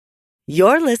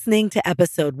You're listening to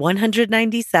episode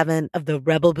 197 of the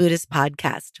Rebel Buddhist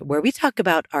Podcast, where we talk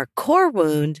about our core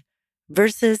wound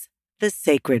versus the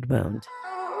sacred wound.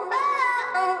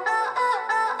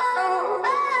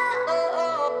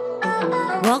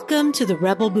 Welcome to the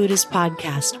Rebel Buddhist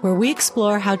Podcast, where we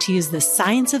explore how to use the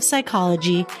science of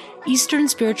psychology, Eastern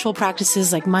spiritual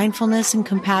practices like mindfulness and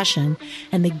compassion,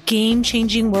 and the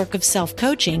game-changing work of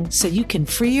self-coaching so you can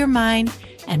free your mind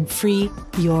and free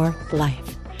your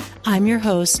life. I'm your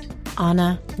host,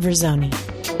 Anna Verzoni.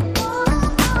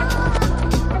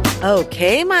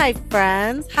 Okay, my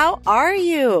friends, how are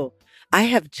you? I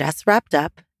have just wrapped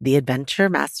up the Adventure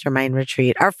Mastermind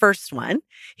Retreat, our first one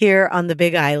here on the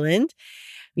Big Island.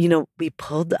 You know, we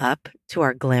pulled up to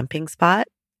our glamping spot.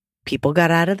 People got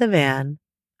out of the van.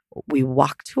 We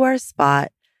walked to our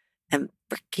spot and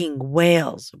freaking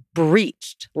whales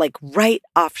breached like right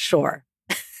offshore.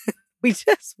 We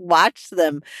just watched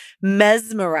them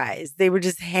mesmerized. They were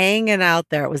just hanging out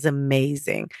there. It was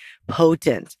amazing,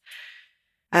 potent.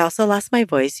 I also lost my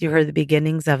voice. You heard the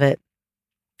beginnings of it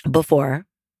before.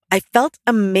 I felt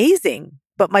amazing,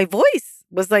 but my voice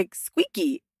was like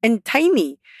squeaky and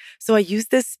tiny. So I used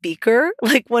this speaker,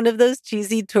 like one of those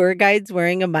cheesy tour guides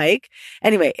wearing a mic.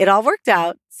 Anyway, it all worked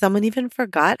out. Someone even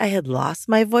forgot I had lost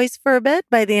my voice for a bit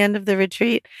by the end of the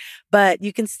retreat, but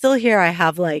you can still hear I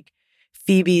have like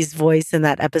Phoebe's voice in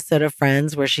that episode of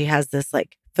Friends where she has this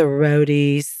like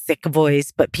throaty, sick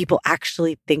voice, but people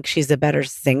actually think she's a better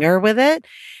singer with it.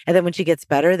 And then when she gets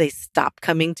better, they stop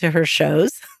coming to her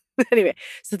shows. Anyway,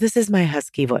 so this is my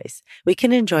husky voice. We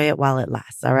can enjoy it while it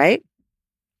lasts. All right.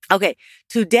 Okay.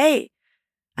 Today,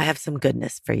 I have some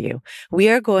goodness for you. We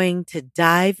are going to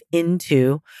dive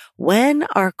into when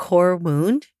our core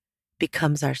wound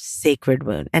becomes our sacred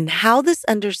wound and how this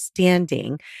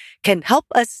understanding can help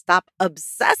us stop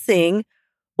obsessing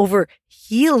over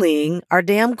healing our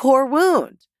damn core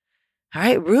wound. All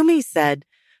right. Rumi said,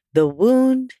 the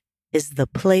wound is the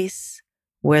place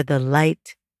where the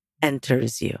light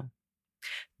enters you.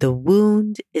 The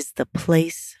wound is the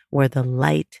place where the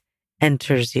light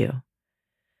enters you.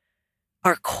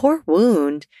 Our core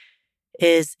wound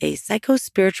is a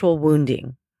psycho-spiritual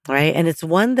wounding, right? And it's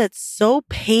one that's so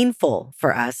painful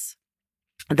for us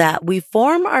that we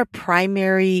form our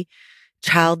primary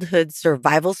childhood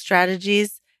survival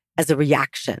strategies as a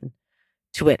reaction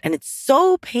to it. And it's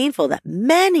so painful that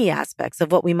many aspects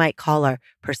of what we might call our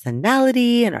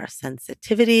personality and our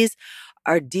sensitivities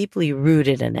are deeply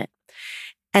rooted in it.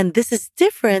 And this is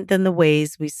different than the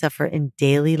ways we suffer in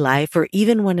daily life or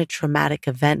even when a traumatic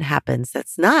event happens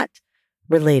that's not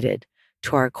related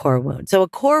to our core wound. So a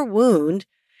core wound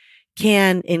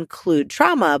can include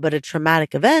trauma, but a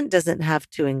traumatic event doesn't have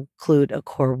to include a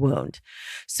core wound.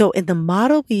 So in the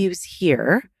model we use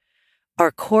here,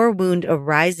 our core wound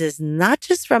arises not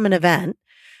just from an event,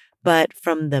 but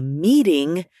from the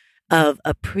meeting of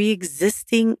a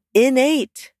pre-existing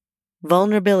innate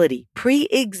vulnerability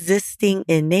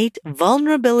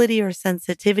or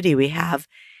sensitivity we have,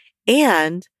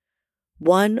 and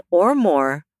one or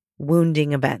more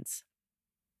wounding events.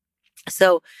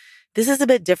 So this is a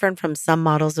bit different from some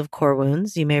models of core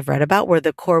wounds you may have read about, where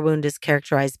the core wound is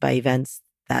characterized by events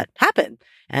that happen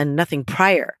and nothing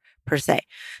prior per se.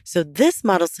 So this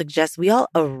model suggests we all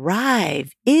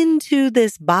arrive into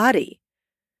this body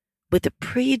with a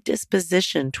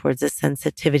predisposition towards a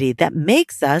sensitivity that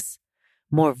makes us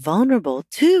more vulnerable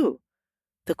to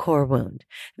the core wound.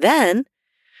 Then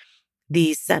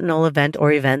the sentinel event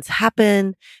or events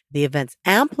happen, the events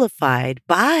amplified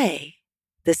by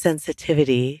the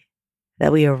sensitivity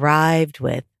that we arrived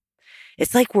with.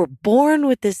 It's like we're born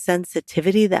with this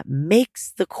sensitivity that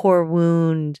makes the core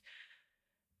wound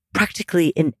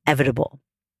practically inevitable.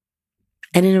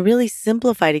 And in a really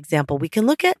simplified example, we can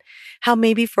look at how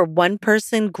maybe for one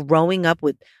person growing up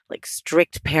with like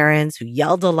strict parents who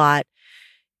yelled a lot,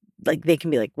 like they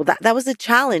can be like, well, that was a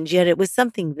challenge, yet it was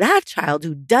something that child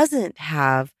who doesn't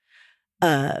have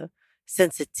a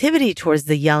sensitivity towards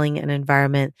the yelling and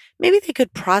environment, maybe they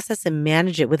could process and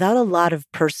manage it without a lot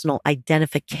of personal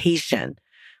identification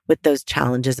with those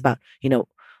challenges about, you know,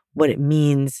 what it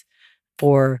means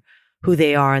for who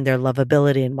they are and their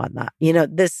lovability and whatnot. You know,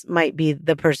 this might be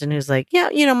the person who's like, yeah,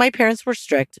 you know, my parents were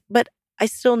strict, but I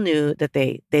still knew that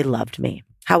they loved me.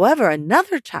 However,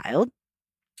 another child,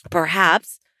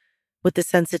 perhaps with the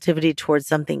sensitivity towards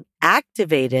something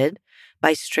activated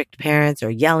by strict parents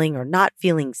or yelling or not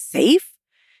feeling safe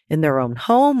in their own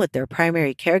home with their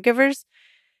primary caregivers,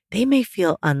 they may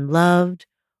feel unloved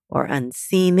or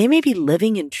unseen. They may be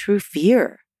living in true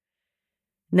fear.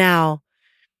 Now,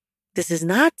 This is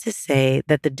not to say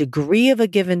that the degree of a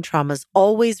given trauma is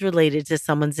always related to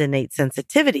someone's innate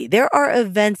sensitivity. There are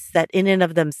events that in and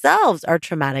of themselves are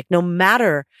traumatic, no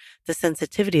matter the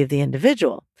sensitivity of the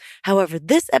individual. However,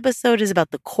 this episode is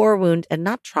about the core wound and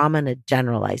not trauma in a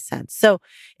generalized sense. So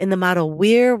in the model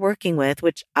we're working with,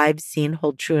 which I've seen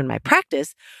hold true in my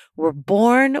practice, we're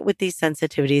born with these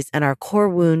sensitivities and our core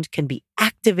wound can be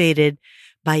activated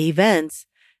by events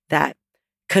that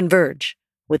converge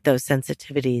with those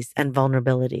sensitivities and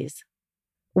vulnerabilities.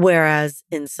 Whereas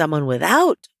in someone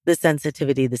without the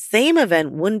sensitivity, the same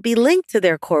event wouldn't be linked to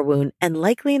their core wound and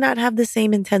likely not have the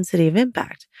same intensity of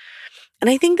impact. And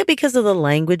I think that because of the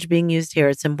language being used here,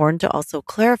 it's important to also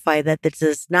clarify that this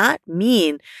does not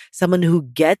mean someone who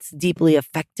gets deeply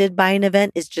affected by an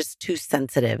event is just too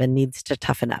sensitive and needs to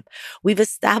toughen up. We've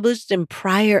established in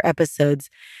prior episodes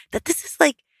that this is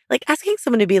like asking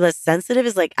someone to be less sensitive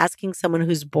is like asking someone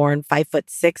who's born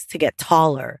 5'6" to get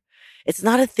taller. It's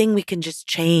not a thing we can just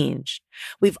change.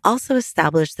 We've also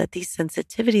established that these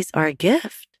sensitivities are a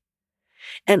gift.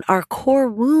 And our core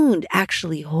wound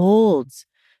actually holds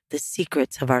the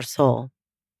secrets of our soul.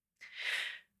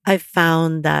 I've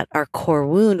found that our core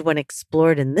wound, when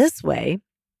explored in this way,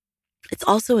 it's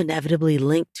also inevitably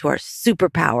linked to our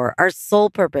superpower, our soul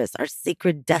purpose, our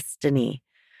sacred destiny.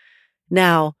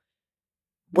 Now,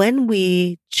 when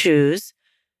we choose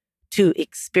to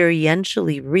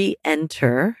experientially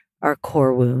re-enter our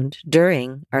core wound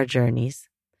during our journeys,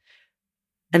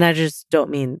 and I just don't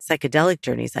mean psychedelic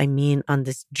journeys, I mean on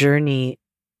this journey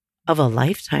of a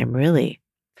lifetime, really,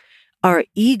 our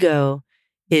ego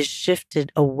is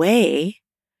shifted away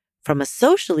from a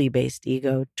socially based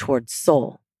ego towards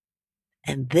soul.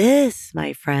 And this,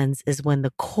 my friends, is when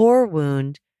the core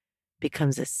wound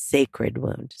becomes a sacred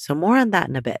wound. So more on that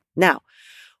in a bit. Now,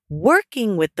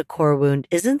 working with the core wound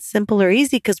isn't simple or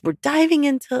easy because we're diving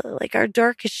into like our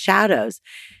darkest shadows.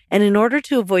 And in order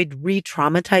to avoid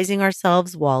re-traumatizing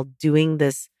ourselves while doing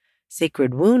this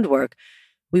sacred wound work,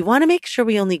 we want to make sure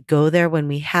we only go there when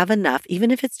we have enough,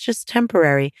 even if it's just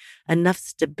temporary, enough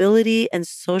stability and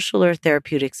social or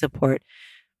therapeutic support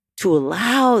to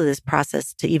allow this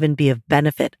process to even be of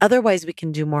benefit. Otherwise, we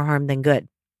can do more harm than good.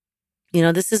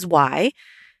 This is why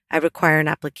I require an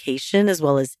application as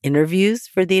well as interviews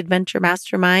for the Adventure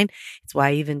Mastermind. It's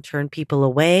why I even turn people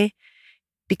away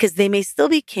because they may still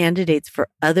be candidates for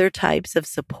other types of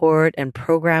support and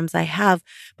programs I have.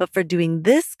 But for doing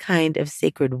this kind of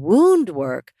sacred wound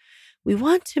work, we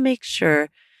want to make sure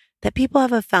that people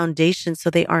have a foundation so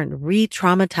they aren't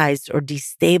re-traumatized or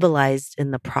destabilized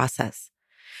in the process.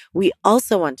 We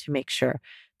also want to make sure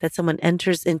that someone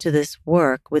enters into this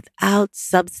work without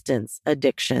substance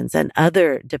addictions and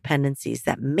other dependencies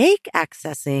that make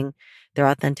accessing their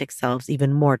authentic selves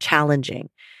even more challenging.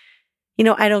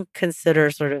 I don't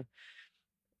consider sort of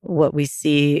what we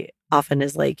see often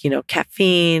as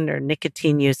caffeine or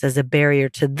nicotine use as a barrier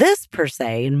to this per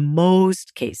se in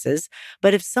most cases.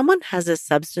 But if someone has a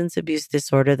substance abuse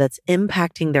disorder that's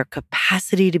impacting their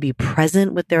capacity to be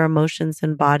present with their emotions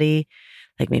and body,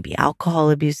 like maybe alcohol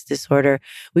abuse disorder,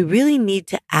 we really need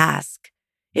to ask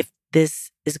if this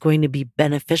is going to be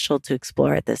beneficial to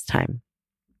explore at this time.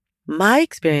 My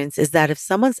experience is that if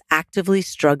someone's actively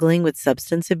struggling with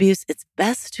substance abuse, it's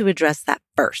best to address that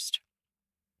first.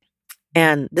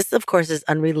 And this, of course, is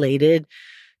unrelated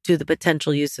to the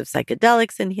potential use of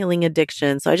psychedelics in healing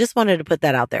addiction. So I just wanted to put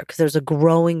that out there because there's a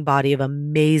growing body of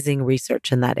amazing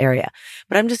research in that area.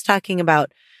 But I'm just talking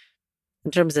about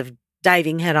in terms of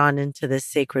diving head on into this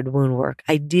sacred wound work.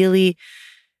 Ideally,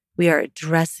 we are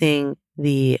addressing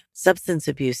the substance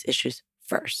abuse issues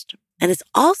first. And it's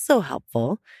also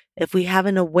helpful if we have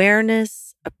an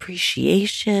awareness,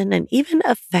 appreciation, and even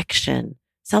affection,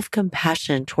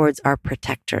 self-compassion towards our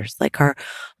protectors, like our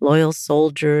loyal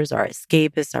soldiers, our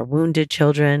escapists, our wounded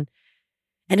children.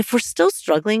 And if we're still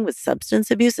struggling with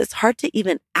substance abuse, it's hard to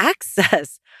even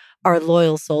access our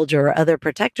loyal soldier or other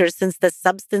protectors since the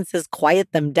substances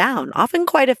quiet them down, often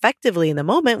quite effectively in the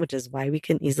moment, which is why we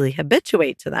can easily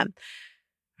habituate to them,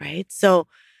 right? So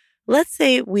let's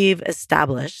say we've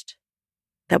established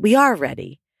that we are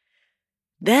ready.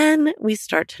 Then we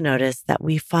start to notice that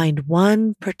we find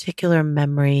one particular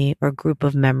memory or group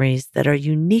of memories that are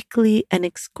uniquely and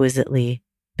exquisitely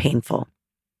painful.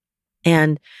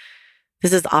 And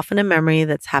this is often a memory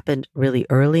that's happened really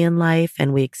early in life,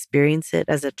 and we experience it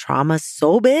as a trauma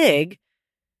so big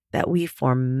that we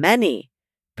form many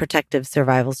protective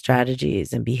survival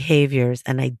strategies and behaviors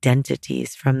and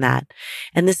identities from that.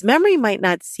 And this memory might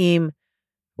not seem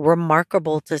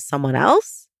remarkable to someone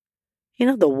else.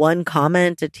 The one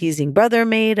comment a teasing brother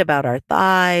made about our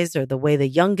thighs, or the way the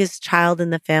youngest child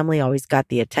in the family always got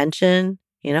the attention,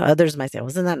 Others might say,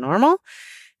 wasn't that normal?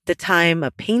 The time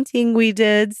a painting we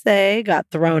did, say, got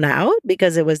thrown out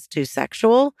because it was too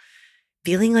sexual,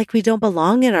 feeling like we don't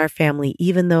belong in our family,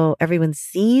 even though everyone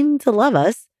seemed to love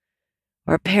us,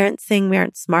 or parents saying we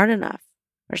aren't smart enough,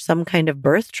 or some kind of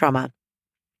birth trauma.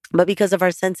 But because of our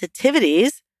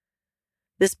sensitivities,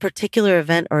 this particular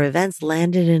event or events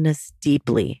landed in us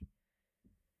deeply.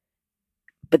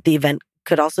 But the event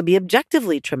could also be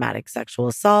objectively traumatic: sexual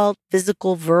assault,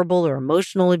 physical, verbal, or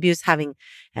emotional abuse, having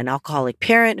an alcoholic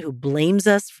parent who blames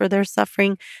us for their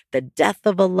suffering, the death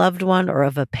of a loved one or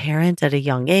of a parent at a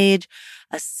young age,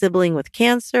 a sibling with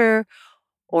cancer,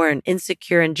 or an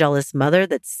insecure and jealous mother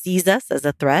that sees us as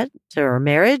a threat to her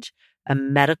marriage, a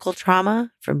medical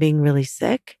trauma from being really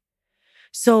sick.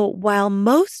 So while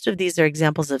most of these are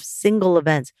examples of single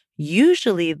events,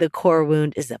 usually the core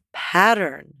wound is a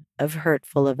pattern of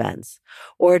hurtful events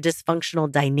or a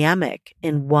dysfunctional dynamic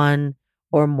in one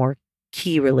or more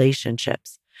key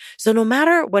relationships. So no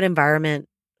matter what environment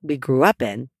we grew up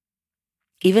in,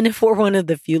 even if we're one of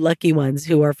the few lucky ones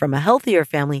who are from a healthier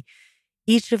family,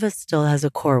 each of us still has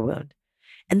a core wound.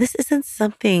 And this isn't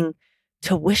something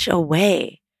to wish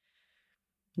away,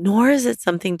 nor is it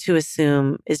something to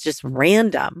assume is just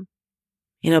random.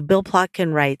 Bill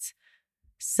Plotkin writes,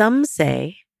 some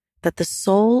say that the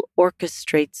soul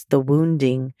orchestrates the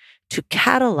wounding to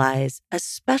catalyze a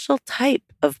special type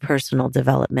of personal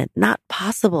development, not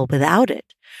possible without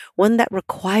it, one that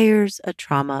requires a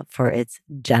trauma for its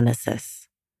genesis.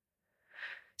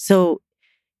 So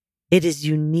it is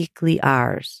uniquely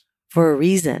ours for a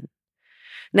reason.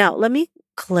 Now, let me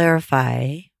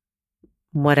clarify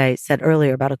what I said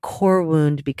earlier about a core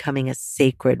wound becoming a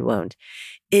sacred wound.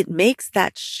 It makes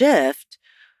that shift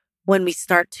when we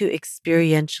start to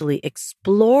experientially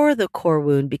explore the core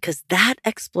wound, because that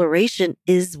exploration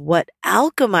is what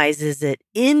alchemizes it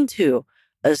into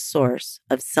a source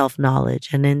of self-knowledge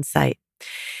and insight.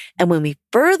 And when we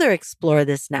further explore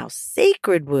this now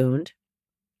sacred wound,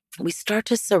 we start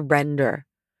to surrender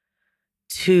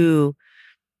to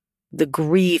the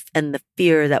grief and the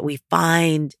fear that we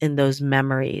find in those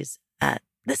memories at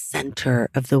the center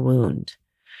of the wound.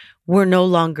 We're no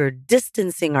longer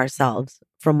distancing ourselves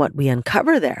from what we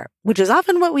uncover there, which is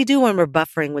often what we do when we're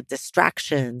buffering with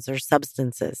distractions or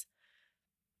substances.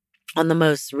 On the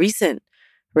most recent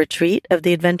retreat of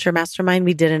the Adventure Mastermind,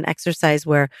 we did an exercise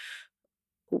where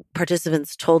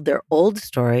participants told their old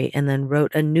story and then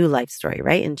wrote a new life story,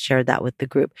 right? And shared that with the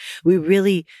group. We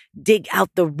really dig out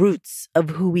the roots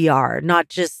of who we are, not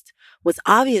just what's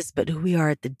obvious, but who we are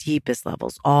at the deepest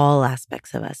levels, all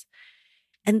aspects of us.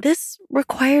 And this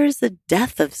requires a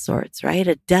death of sorts, right?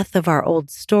 A death of our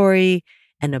old story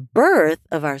and a birth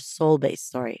of our soul-based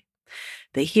story.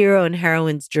 The hero and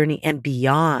heroine's journey and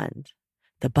beyond,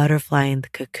 the butterfly and the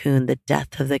cocoon, the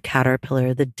death of the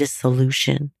caterpillar, the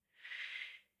dissolution.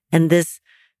 And this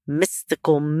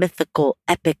mystical, mythical,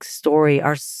 epic story,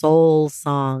 our soul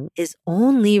song, is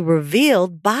only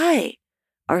revealed by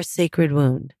our sacred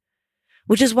wound.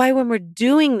 Which is why when we're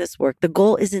doing this work, the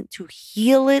goal isn't to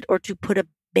heal it or to put a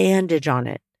bandage on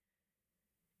it.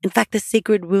 In fact, the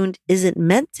sacred wound isn't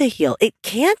meant to heal. It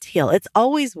can't heal. It's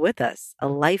always with us, a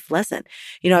life lesson.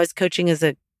 I was coaching as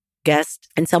a guest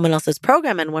in someone else's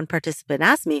program, and one participant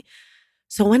asked me,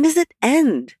 so when does it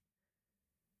end?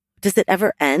 Does it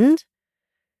ever end?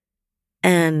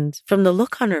 And from the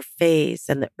look on her face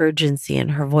and the urgency in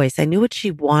her voice, I knew what she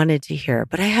wanted to hear,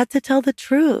 but I had to tell the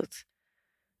truth.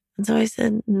 And so I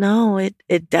said, no,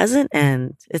 it doesn't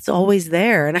end. It's always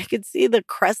there. And I could see the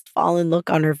crestfallen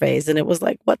look on her face. And it was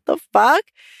like, what the fuck?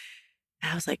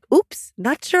 And I was like, oops,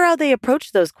 not sure how they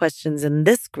approach those questions in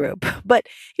this group. But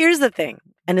here's the thing.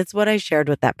 And it's what I shared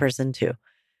with that person too.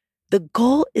 The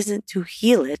goal isn't to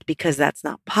heal it because that's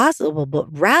not possible,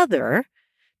 but rather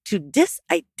to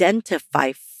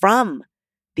disidentify from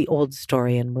the old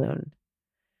story and wound.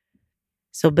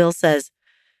 So Bill says,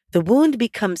 the wound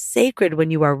becomes sacred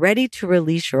when you are ready to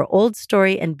release your old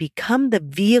story and become the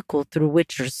vehicle through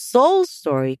which your soul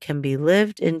story can be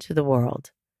lived into the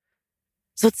world.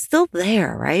 So it's still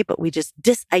there, right? But we just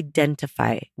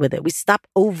disidentify with it. We stop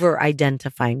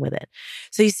over-identifying with it.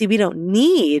 So you see, we don't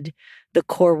need the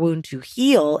core wound to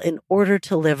heal in order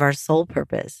to live our soul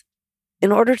purpose,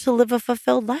 in order to live a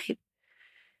fulfilled life.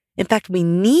 In fact, we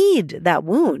need that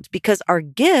wound because our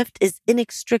gift is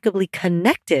inextricably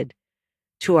connected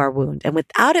to our wound. And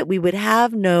without it, we would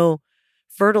have no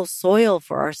fertile soil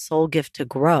for our soul gift to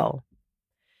grow.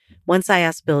 Once I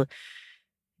asked Bill,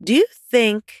 do you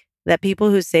think that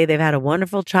people who say they've had a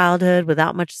wonderful childhood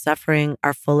without much suffering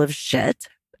are full of shit?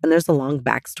 And there's a long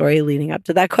backstory leading up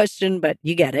to that question, but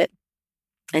you get it.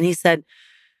 And he said,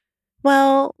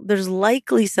 Well, there's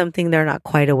likely something they're not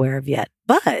quite aware of yet.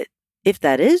 But if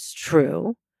that is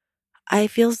true, I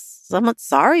feel somewhat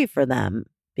sorry for them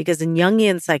because in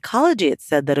Jungian psychology, it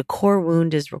said that a core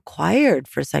wound is required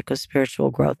for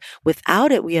psychospiritual growth.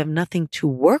 Without it, we have nothing to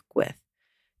work with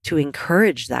to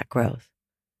encourage that growth.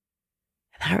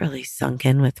 And that really sunk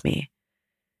in with me.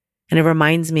 And it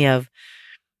reminds me of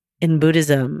in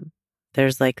Buddhism,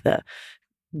 there's like the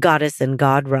goddess and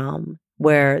god realm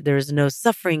where there's no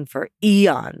suffering for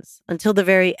eons until the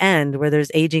very end, where there's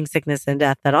aging, sickness, and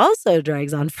death that also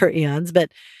drags on for eons.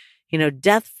 But,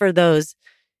 death for those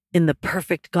in the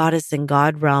perfect goddess and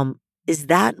god realm is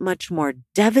that much more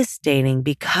devastating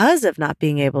because of not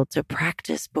being able to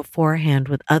practice beforehand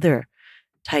with other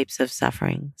types of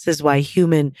suffering. This is why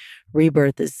human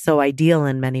rebirth is so ideal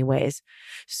in many ways.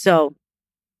 So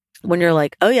when you're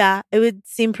like, oh yeah, it would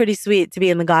seem pretty sweet to be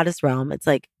in the goddess realm, it's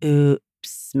like,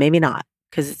 oops, maybe not,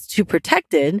 because it's too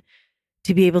protected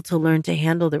to be able to learn to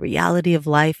handle the reality of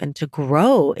life and to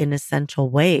grow in essential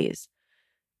ways.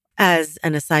 As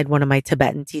an aside, one of my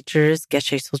Tibetan teachers,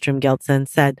 Geshe Tsultrim Gyaltsen,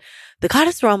 said, the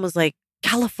goddess realm was like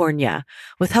California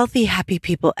with healthy, happy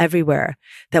people everywhere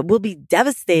that will be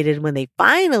devastated when they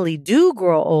finally do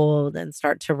grow old and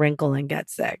start to wrinkle and get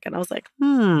sick. And I was like,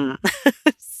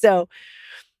 So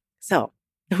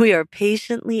we are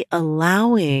patiently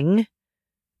allowing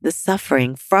the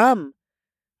suffering from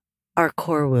our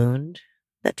core wound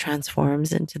that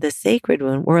transforms into the sacred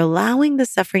wound. We're allowing the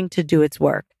suffering to do its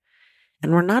work.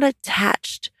 And we're not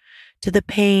attached to the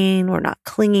pain. We're not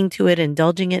clinging to it,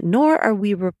 indulging it, nor are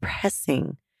we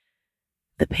repressing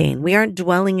the pain. We aren't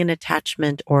dwelling in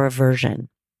attachment or aversion.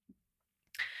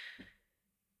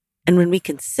 And when we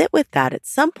can sit with that, at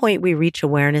some point we reach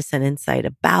awareness and insight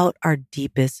about our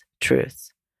deepest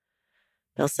truths.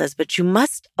 Bill says, but you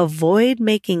must avoid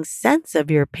making sense of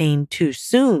your pain too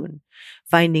soon,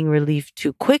 finding relief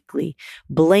too quickly,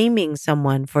 blaming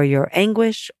someone for your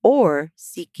anguish, or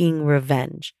seeking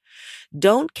revenge.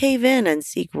 Don't cave in and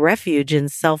seek refuge in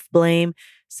self-blame,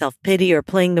 self-pity, or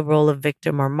playing the role of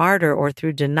victim or martyr, or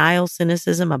through denial,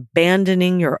 cynicism,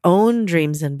 abandoning your own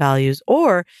dreams and values,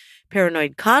 or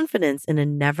paranoid confidence in a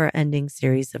never-ending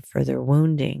series of further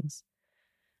woundings.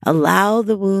 Allow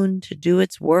the wound to do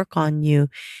its work on you,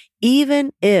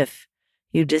 even if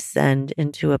you descend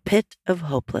into a pit of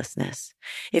hopelessness.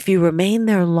 If you remain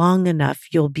there long enough,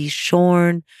 you'll be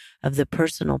shorn of the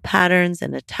personal patterns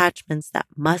and attachments that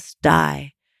must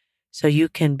die so you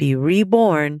can be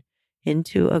reborn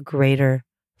into a greater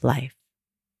life.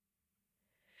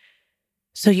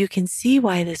 So you can see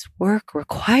why this work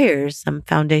requires some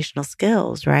foundational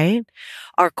skills, right?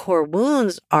 Our core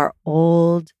wounds are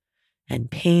old and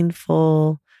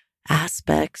painful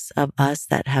aspects of us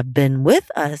that have been with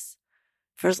us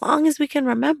for as long as we can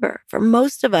remember. For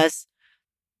most of us,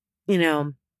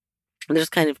 there's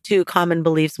kind of two common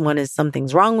beliefs. One is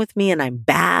something's wrong with me and I'm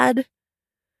bad,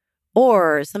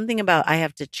 or something about I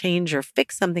have to change or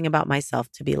fix something about myself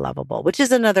to be lovable, which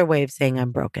is another way of saying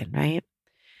I'm broken, right?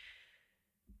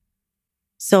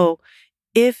 So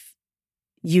if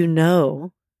you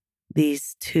know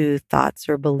these two thoughts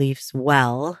or beliefs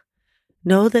well,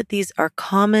 know that these are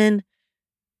common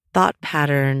thought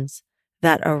patterns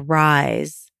that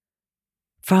arise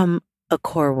from a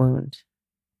core wound.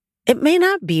 It may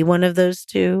not be one of those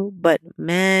two, but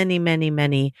many, many,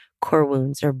 many core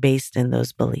wounds are based in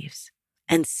those beliefs.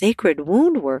 And sacred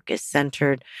wound work is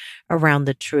centered around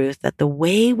the truth that the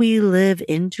way we live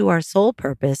into our soul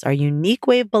purpose, our unique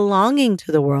way of belonging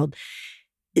to the world,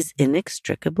 is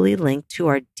inextricably linked to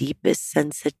our deepest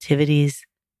sensitivities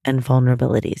and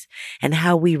vulnerabilities. And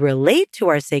how we relate to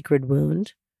our sacred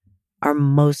wound, our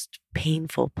most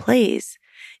painful place,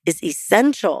 is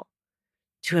essential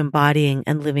to embodying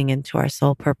and living into our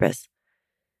soul purpose.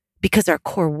 Because our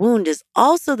core wound is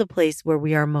also the place where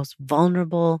we are most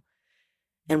vulnerable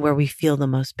and where we feel the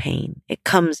most pain. It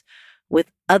comes with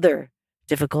other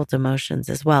difficult emotions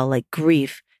as well, like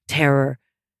grief, terror,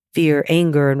 fear,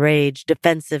 anger, and rage,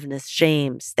 defensiveness,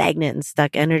 shame, stagnant and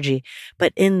stuck energy.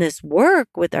 But in this work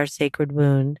with our sacred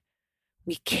wound,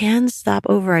 we can stop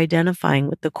over-identifying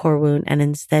with the core wound and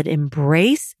instead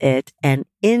embrace it and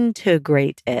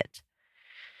integrate it.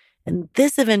 And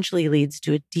this eventually leads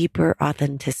to a deeper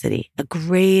authenticity, a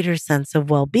greater sense of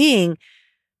well-being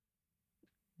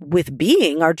with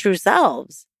being our true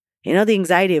selves. The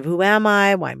anxiety of who am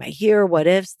I? Why am I here? What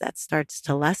ifs? That starts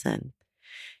to lessen.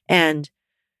 And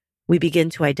we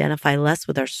begin to identify less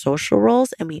with our social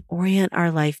roles and we orient our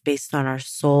life based on our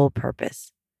soul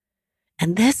purpose.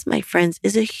 And this, my friends,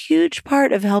 is a huge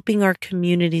part of helping our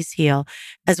communities heal,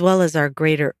 as well as our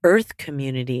greater earth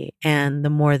community and the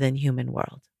more than human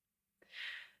world.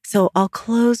 So I'll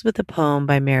close with a poem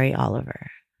by Mary Oliver.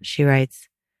 She writes,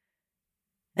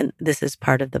 and this is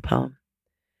part of the poem.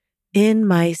 In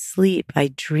my sleep,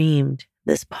 I dreamed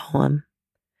this poem.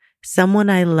 Someone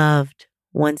I loved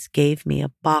once gave me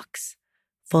a box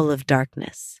full of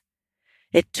darkness.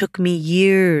 It took me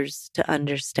years to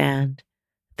understand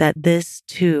that this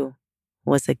too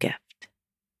was a gift.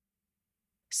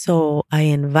 So I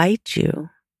invite you,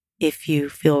 if you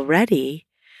feel ready,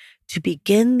 to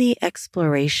begin the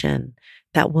exploration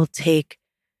that will take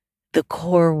the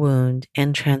core wound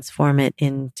and transform it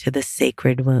into the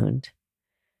sacred wound.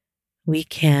 We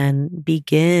can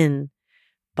begin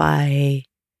by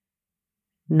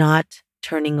not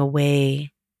turning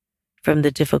away from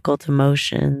the difficult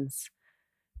emotions,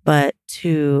 but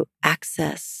to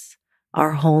access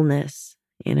our wholeness,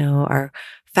 our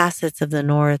facets of the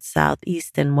north, south,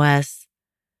 east, and west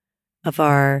of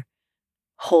our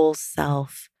whole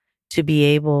self, to be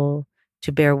able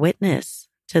to bear witness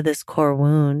to this core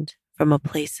wound from a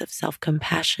place of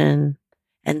self-compassion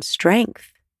and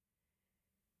strength,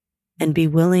 and be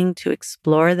willing to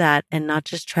explore that and not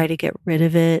just try to get rid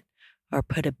of it or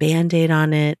put a Band-Aid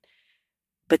on it,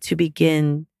 but to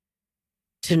begin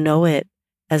to know it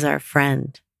as our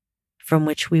friend, from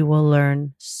which we will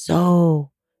learn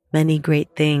so many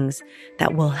great things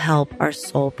that will help our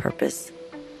soul purpose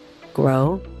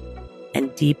grow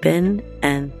and deepen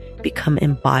and become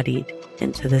embodied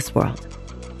into this world.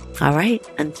 All right,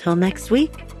 until next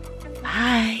week,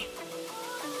 bye.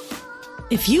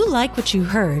 If you like what you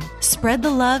heard, spread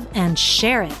the love and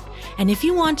share it. And if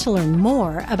you want to learn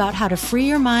more about how to free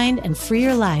your mind and free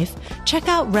your life, check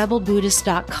out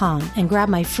rebelbuddhist.com and grab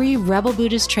my free Rebel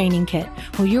Buddhist training kit,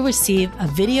 where you'll receive a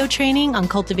video training on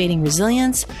cultivating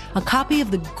resilience, a copy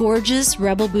of the gorgeous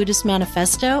Rebel Buddhist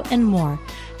Manifesto, and more.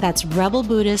 That's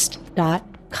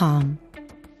rebelbuddhist.com.